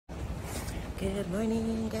Good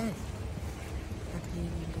morning, guys. Happy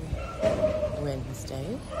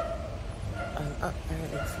Wednesday. I'm up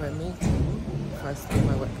early for a meeting before I start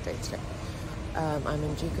my work day today. I'm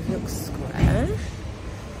in Duke of York Square,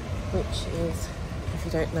 which is, if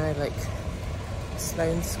you don't know, like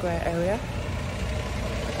Sloane Square area.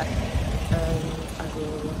 And I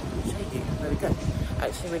will show you where we go. I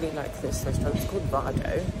actually really like this restaurant. It's called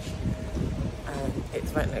Bardo. And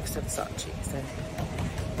it's right next to the Versace, so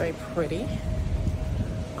very pretty.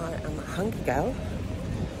 I am a hungry girl,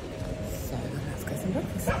 so let's go some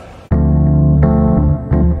breakfast.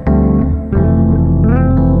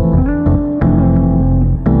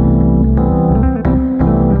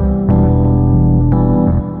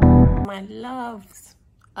 My loves,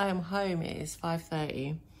 I am home. It is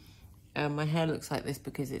 5:30. My hair looks like this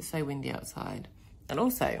because it's so windy outside. And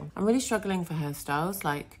also, I'm really struggling for hairstyles.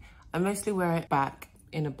 Like, I mostly wear it back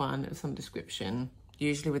in a bun of some description,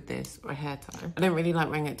 usually with this or a hair tie. I don't really like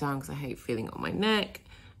wearing it down because I hate feeling it on my neck.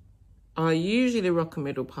 I usually rock a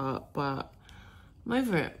middle part, but I'm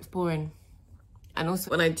over it. It's boring. And also,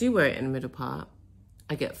 when I do wear it in the middle part,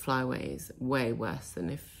 I get flyaways way worse than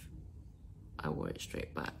if I wore it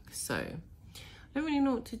straight back. So I don't really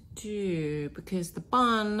know what to do because the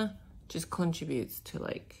bun just contributes to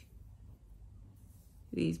like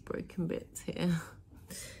these broken bits here,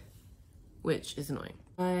 which is annoying.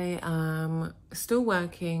 I am still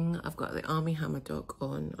working. I've got the Army Hammer doc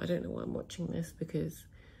on. I don't know why I'm watching this because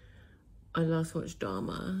I last watched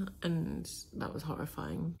Dharma and that was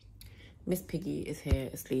horrifying. Miss Piggy is here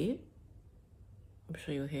asleep. I'm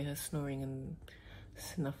sure you'll hear her snoring and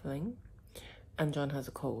snuffling. And John has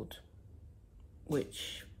a cold,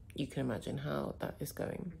 which you can imagine how that is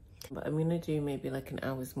going. But I'm gonna do maybe like an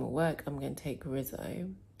hour's more work. I'm gonna take Rizzo.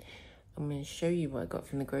 I'm going to show you what I got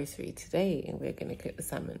from the grocery today, and we're going to cook the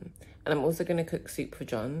salmon. And I'm also going to cook soup for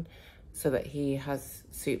John so that he has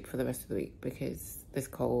soup for the rest of the week because this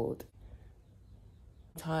cold,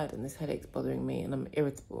 I'm tired and this headache's bothering me and I'm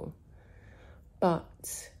irritable.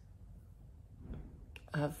 But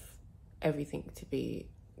I have everything to be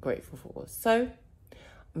grateful for. So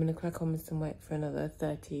I'm going to crack on with some work for another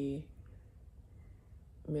 30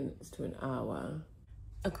 minutes to an hour.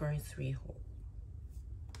 A grocery haul.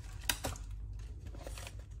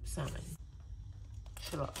 Salmon,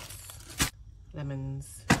 shallots,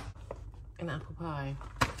 lemons, and apple pie.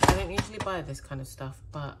 I don't usually buy this kind of stuff,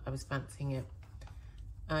 but I was fancying it.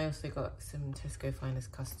 I also got some Tesco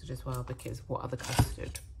Finest custard as well, because what other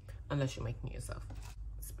custard, unless you're making it yourself.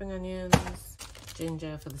 Spring onions,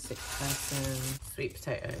 ginger for the sick person, sweet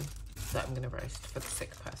potato that I'm gonna roast for the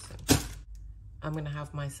sick person. I'm gonna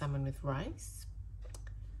have my salmon with rice,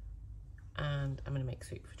 and I'm gonna make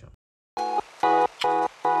soup for John.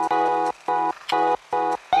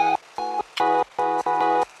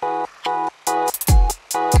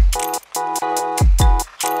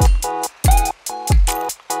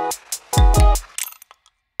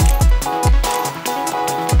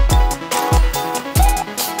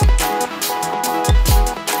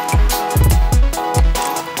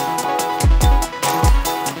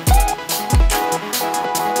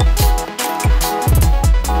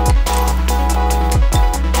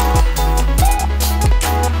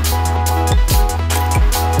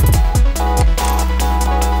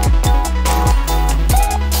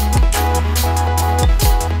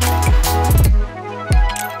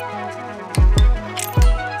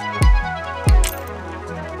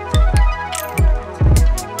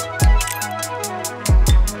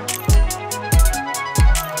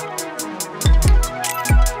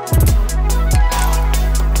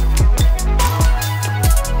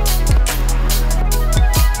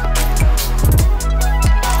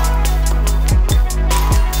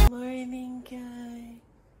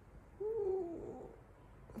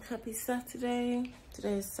 Happy Saturday.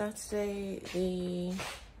 Today is Saturday the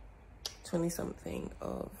 20-something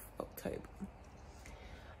of October.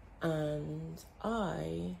 And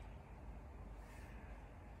I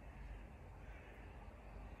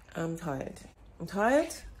am tired. I'm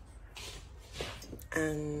tired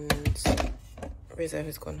and Rizzo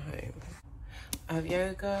has gone home. I have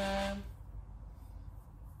yoga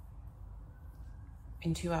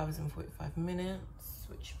in 2 hours and 45 minutes,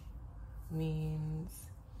 which means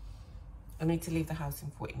I need to leave the house in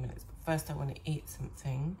 40 minutes, but first I want to eat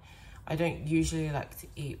something. I don't usually like to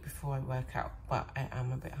eat before I work out, but I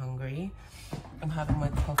am a bit hungry. I'm having my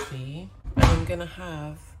coffee, and I'm gonna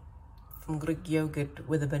have some Greek yogurt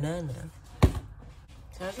with a banana.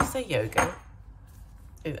 So how do you say yogurt?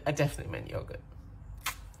 I definitely meant yogurt.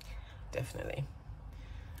 Definitely.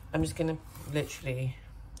 I'm just gonna literally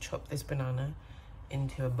chop this banana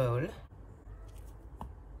into a bowl.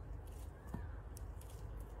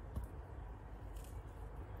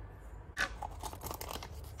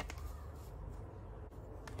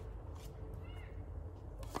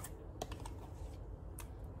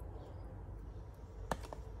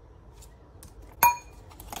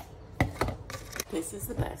 This is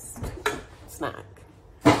the best snack.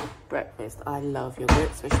 Breakfast. I love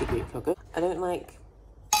yogurt, especially Greek yogurt. I don't like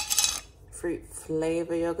fruit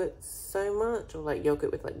flavor yogurt so much, or like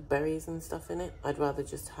yogurt with like berries and stuff in it. I'd rather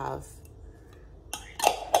just have,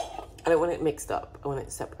 I don't want it mixed up. I want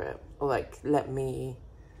it separate, or like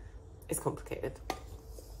it's complicated.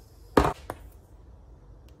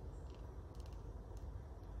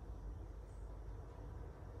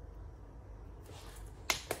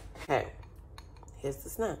 Okay, here's the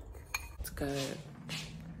snack. Let's go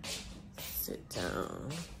sit down.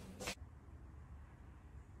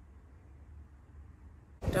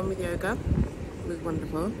 Done with yoga. It was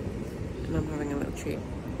wonderful. And I'm having a little treat.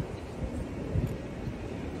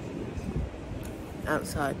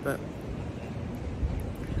 Outside, but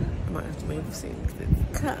I might have to move soon because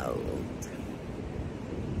it's cold.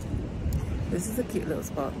 This is a cute little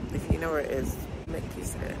spot. If you know where it is, make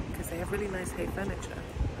use of it because they have really nice hay furniture.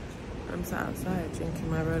 I'm sat outside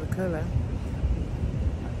drinking my roller cola.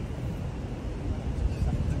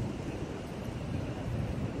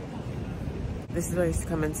 This is where I used to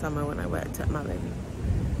come in summer when I worked at Malin.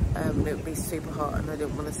 It would be super hot and I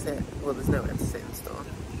didn't want to sit, well, there's nowhere to sit in the store.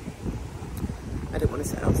 I didn't want to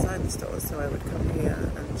sit outside the store, so I would come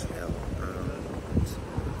here and chill. And it's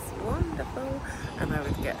wonderful. And I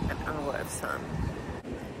would get an hour of sun.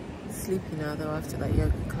 Sleepy now though after that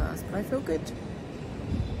yoga class, but I feel good.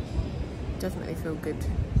 Definitely feel good.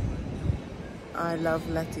 I love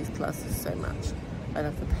Letty's classes so much. I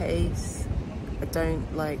love the pace. I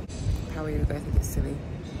don't like power yoga, I think it's silly.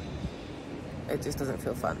 It just doesn't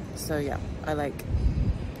feel fun. So yeah, I like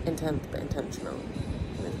intense but intentional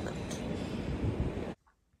movement.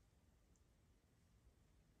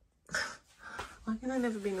 Why can I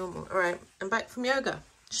never be normal? All right, I'm back from yoga.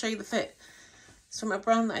 Show you the fit. It's from a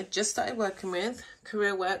brand that I just started working with.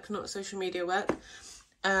 Career work, not social media work.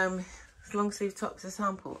 Long sleeve tops, a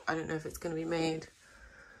sample. I don't know if it's going to be made,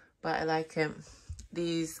 but I like it.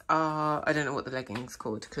 These are, I don't know what the leggings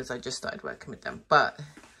called because I just started working with them, but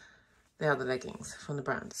they are the leggings from the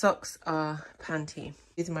brand. Socks are panty.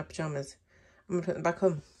 These are my pajamas. I'm gonna put them back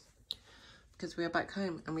on because we are back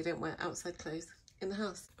home and we don't wear outside clothes in the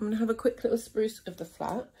house. I'm gonna have a quick little spruce of the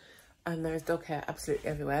flat, and there is dog hair absolutely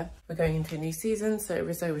everywhere. We're going into a new season, so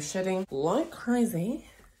Rizzo was shedding like crazy.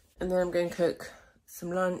 And then I'm going to cook some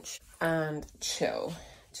lunch and chill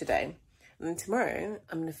today. And then tomorrow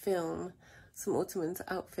I'm gonna film some autumn winter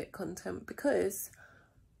outfit content because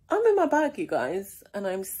I'm in my bag, you guys, and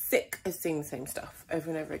I'm sick of seeing the same stuff over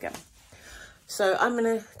and over again. So I'm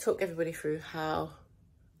gonna talk everybody through how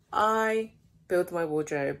I build my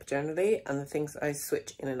wardrobe generally and the things I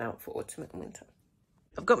switch in and out for autumn and winter.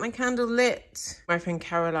 I've got my candle lit. My friend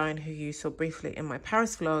Caroline, who you saw briefly in my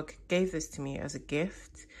Paris vlog, gave this to me as a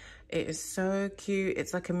gift. It is so cute.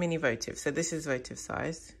 It's like a mini votive. So this is votive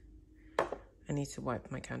size. I need to wipe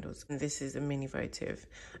my candles. And this is a mini votive.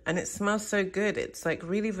 And it smells so good. It's like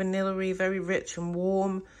really vanilla-y, very rich and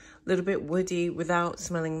warm, a little bit woody without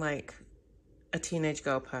smelling like a teenage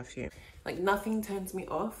girl perfume. Like nothing turns me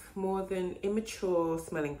off more than immature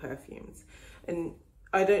smelling perfumes. And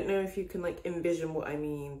I don't know if you can like envision what I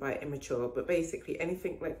mean by immature, but basically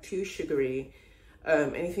anything like too sugary,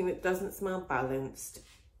 anything that doesn't smell balanced,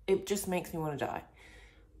 it just makes me want to die.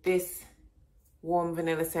 This warm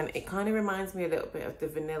vanilla scent, it kind of reminds me a little bit of the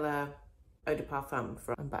vanilla eau de parfum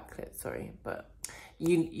from, I'm backlit, sorry, but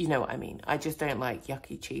you know what I mean. I just don't like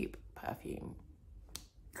yucky cheap perfume.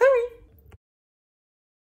 Sorry.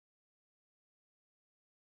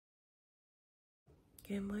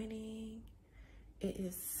 Good morning. It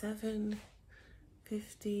is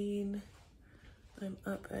 7:15. I'm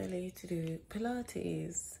up early to do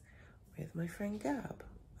Pilates with my friend Gab.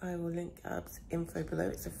 I will link Gab's info below.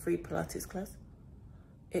 It's a free Pilates class.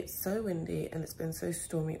 It's so windy and it's been so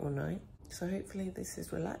stormy all night. So hopefully this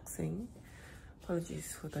is relaxing.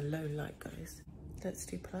 Apologies for the low light, guys. Let's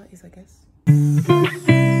do Pilates, I guess.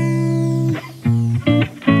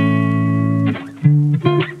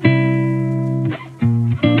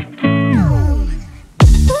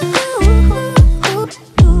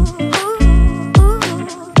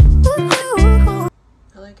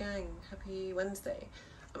 Hello gang, happy Wednesday.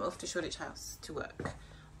 I'm off to Shoreditch House to work.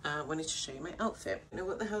 I wanted to show you my outfit. You know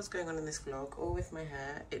what the hell's going on in this vlog or with my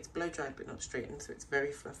hair? It's blow dried but not straightened, so it's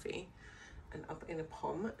very fluffy and up in a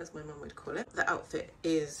pom, as my mum would call it. The outfit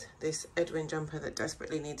is this Edwin jumper that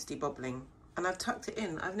desperately needs debobbling, and I've tucked it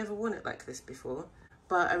in. I've never worn it like this before,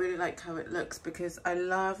 but I really like how it looks because I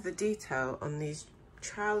love the detail on these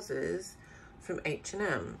trousers from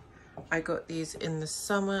H&M. I got these in the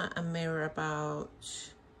summer and they were about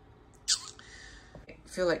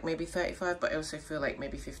feel like maybe 35, but I also feel like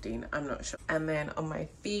maybe 15, I'm not sure. And then on my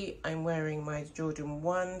feet, I'm wearing my Jordan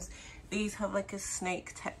 1s. These have like a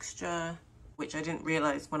snake texture, which I didn't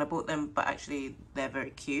realize when I bought them, but actually they're very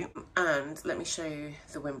cute. And let me show you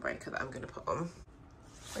the windbreaker that I'm gonna put on.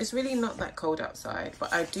 It's really not that cold outside,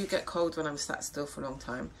 but I do get cold when I'm sat still for a long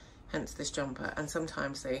time, hence this jumper. And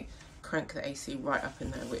sometimes they crank the AC right up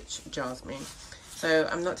in there, which jars me. So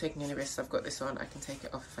I'm not taking any risks. I've got this on. I can take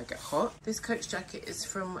it off if I get hot. This coach jacket is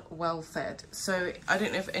from Well Fed. So I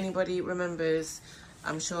don't know if anybody remembers.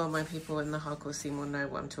 I'm sure my people in the hardcore scene will know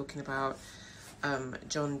what I'm talking about.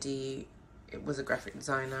 John D was a graphic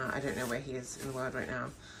designer. I don't know where he is in the world right now,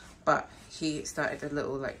 but he started a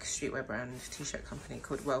little like streetwear brand t-shirt company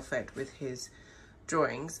called Well Fed with his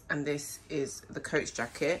drawings. And this is the coach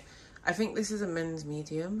jacket. I think this is a men's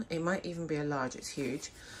medium. It might even be a large. It's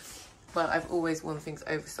huge. But I've always worn things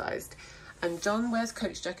oversized. And John wears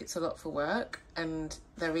coach jackets a lot for work, and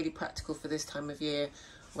they're really practical for this time of year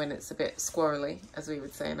when it's a bit squirrely, as we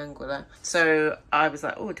would say in Anguilla. So I was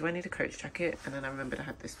like, oh, do I need a coach jacket? And then I remembered I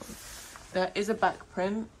had this one. There is a back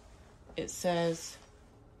print. It says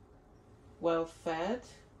Well Fed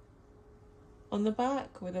on the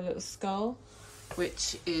back with a little skull,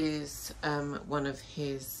 which is one of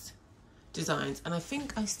his designs. And I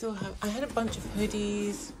think I still have, I had a bunch of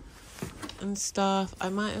hoodies and stuff. I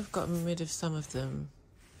might have gotten rid of some of them.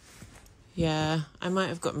 Yeah, I might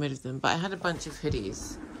have gotten rid of them, but I had a bunch of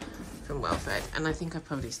hoodies from Well Fed, and I think I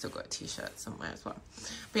probably still got a t-shirt somewhere as well.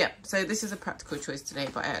 But yeah, so this is a practical choice today,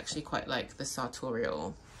 but I actually quite like the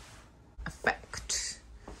sartorial effect.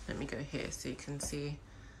 Let me go here so you can see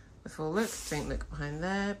the full look. Don't look behind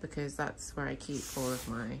there, because that's where I keep all of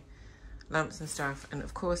my lamps and stuff. And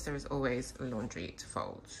of course there is always laundry to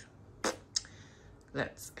fold.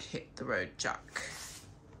 Let's hit the road, Jack.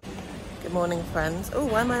 Good morning, friends. Oh,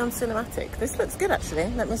 why am I on cinematic? This looks good, actually.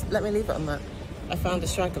 Let me leave it on that. I found a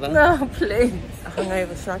straggler. No, please. A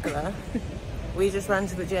hungover straggler. We just ran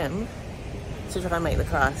to the gym to try and make the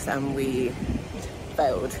class, and we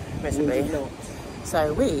failed miserably.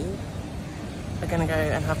 So we are gonna go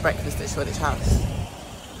and have breakfast at Shoreditch House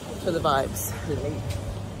for the vibes.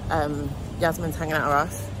 Yasmin's hanging out her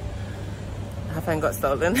ass. Her phone got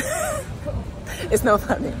stolen. It's not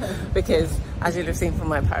funny because, as you'll have seen from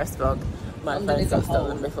my Paris vlog, my phone got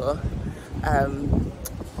stolen before.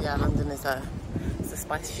 Yeah, London is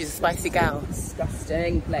she's a spicy gal.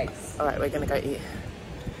 Disgusting place. All right, we're gonna go eat.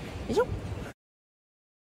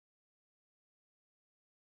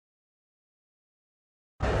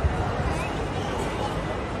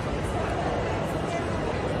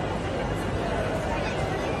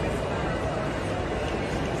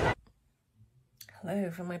 Hello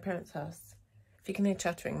from my parents' house. If you can hear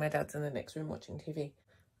chattering, my dad's in the next room watching TV.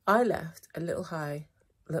 I left a little high,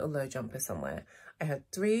 little low jumper somewhere. I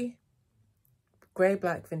had 3 grey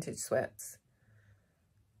black vintage sweats,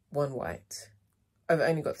 1 white. I've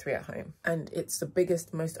only got 3 at home, and it's the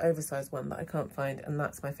biggest, most oversized one that I can't find, and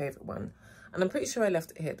that's my favourite one. And I'm pretty sure I left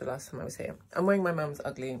it here the last time I was here. I'm wearing my mum's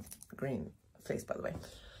ugly green fleece, by the way.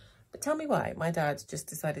 But tell me why my dad just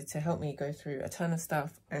decided to help me go through a ton of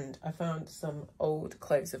stuff, and I found some old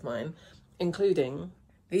clothes of mine, including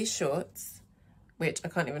these shorts, which I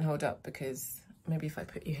can't even hold up because maybe if I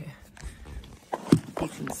put you here, you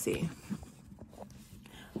can see.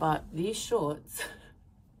 But these shorts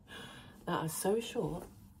that are so short,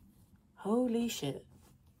 holy shit.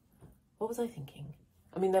 What was I thinking?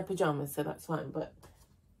 I mean, they're pajamas, so that's fine, but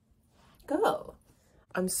girl,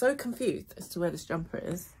 I'm so confused as to where this jumper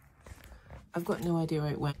is. I've got no idea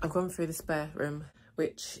where it went. I've gone through the spare room,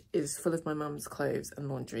 which is full of my mum's clothes and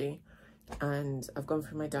laundry, and I've gone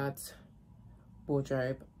through my dad's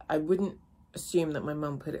wardrobe. I wouldn't assume that my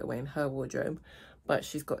mum put it away in her wardrobe, but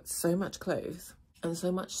she's got so much clothes and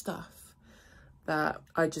so much stuff that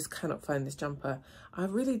I just cannot find this jumper. I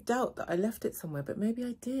really doubt that I left it somewhere, but maybe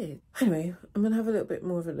I did. Anyway, I'm gonna have a little bit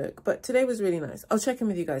more of a look, but today was really nice. I'll check in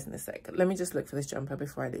with you guys in a sec. Let me just look for this jumper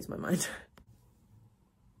before I lose my mind.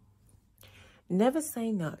 Never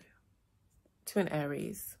say no to an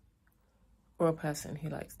Aries or a person who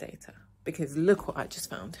likes data, because look what I just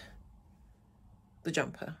found. The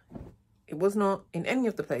jumper. It was not in any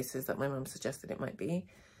of the places that my mum suggested it might be.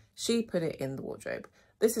 She put it in the wardrobe.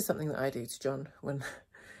 This is something that I do to John when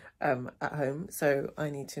at home, so I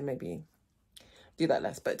need to maybe do that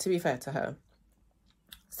less. But to be fair to her,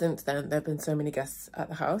 since then there have been so many guests at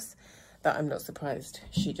the house that I'm not surprised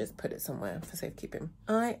she just put it somewhere for safekeeping.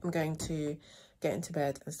 I am going to get into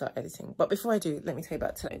bed and start editing. But before I do, let me tell you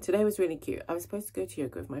about today. Today was really cute. I was supposed to go to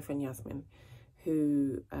yoga with my friend Yasmin,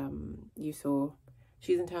 who you saw.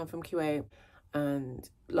 She's in town from QA, and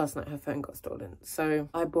last night her phone got stolen. So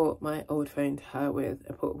I bought my old phone to her with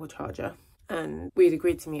a portable charger. And we'd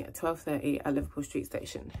agreed to meet at 12:30 at Liverpool Street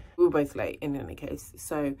Station. We were both late in any case.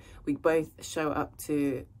 So we both show up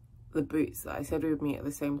to the Boots that I said we would meet at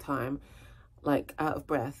the same time, like out of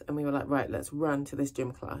breath. And we were like, right, let's run to this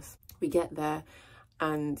gym class. We get there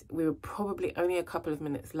and we were probably only a couple of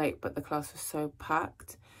minutes late, but the class was so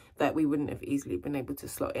packed that we wouldn't have easily been able to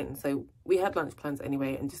slot in. So we had lunch plans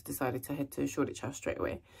anyway and just decided to head to Shoreditch House straight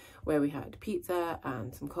away, where we had pizza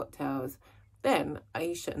and some cocktails. Then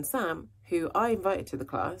Aisha and Sam, who I invited to the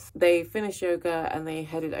class, they finished yoga and they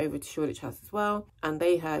headed over to Shoreditch House as well. And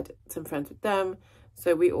they had some friends with them.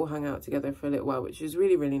 So we all hung out together for a little while, which was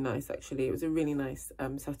really, really nice, actually. It was a really nice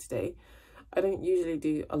Saturday. I don't usually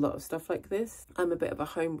do a lot of stuff like this. I'm a bit of a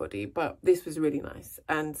homebody, but this was really nice.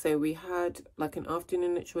 And so we had like an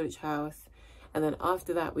afternoon at Shoreditch House. And then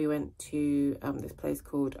after that, we went to this place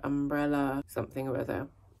called Umbrella something or other.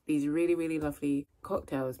 These really, really lovely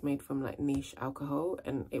cocktails made from like niche alcohol,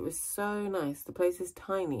 and it was so nice. The place is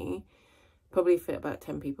tiny, probably fit about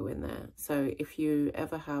 10 people in there. So if you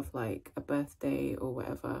ever have like a birthday or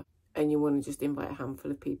whatever and you want to just invite a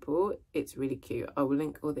handful of people, it's really cute. I will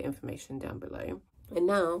link all the information down below. And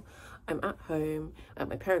now I'm at home at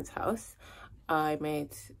my parents' house. I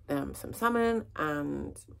made them some salmon,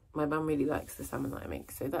 and my mum really likes the salmon that I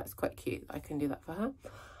make, so that's quite cute. I can do that for her.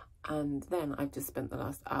 And then I've just spent the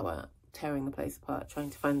last hour tearing the place apart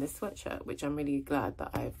trying to find this sweatshirt, which I'm really glad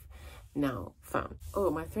that I've now found.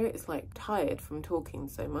 Oh, my throat is like tired from talking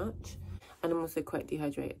so much, and I'm also quite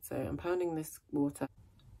dehydrated, so I'm pounding this water.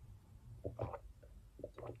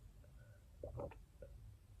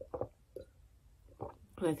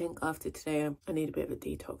 And I think after today I need a bit of a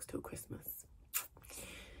detox till Christmas,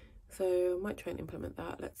 so I might try and implement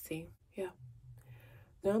that. Let's see. Yeah,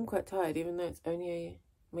 now I'm quite tired, even though it's only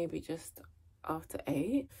maybe just after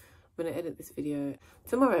 8. I'm going to edit this video.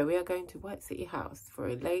 Tomorrow we are going to White City House for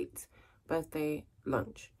a late birthday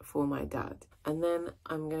lunch for my dad. And then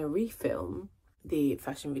I'm going to refilm the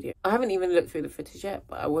fashion video. I haven't even looked through the footage yet,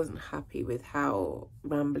 but I wasn't happy with how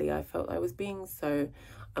rambly I felt I was being. So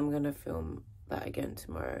I'm going to film that again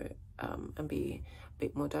tomorrow and be a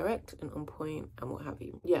bit more direct and on point and what have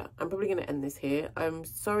you. Yeah, I'm probably going to end this here. I'm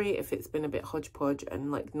sorry if it's been a bit hodgepodge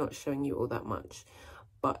and like not showing you all that much,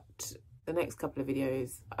 but the next couple of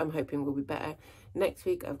videos I'm hoping will be better. Next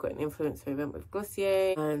week I've got an influencer event with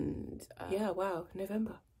Glossier, and yeah, wow,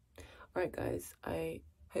 November. All right guys, I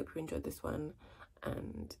hope you enjoyed this one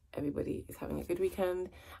and everybody is having a good weekend.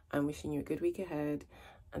 I'm wishing you a good week ahead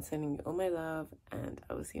and sending you all my love, and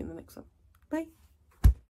I will see you in the next one. Bye.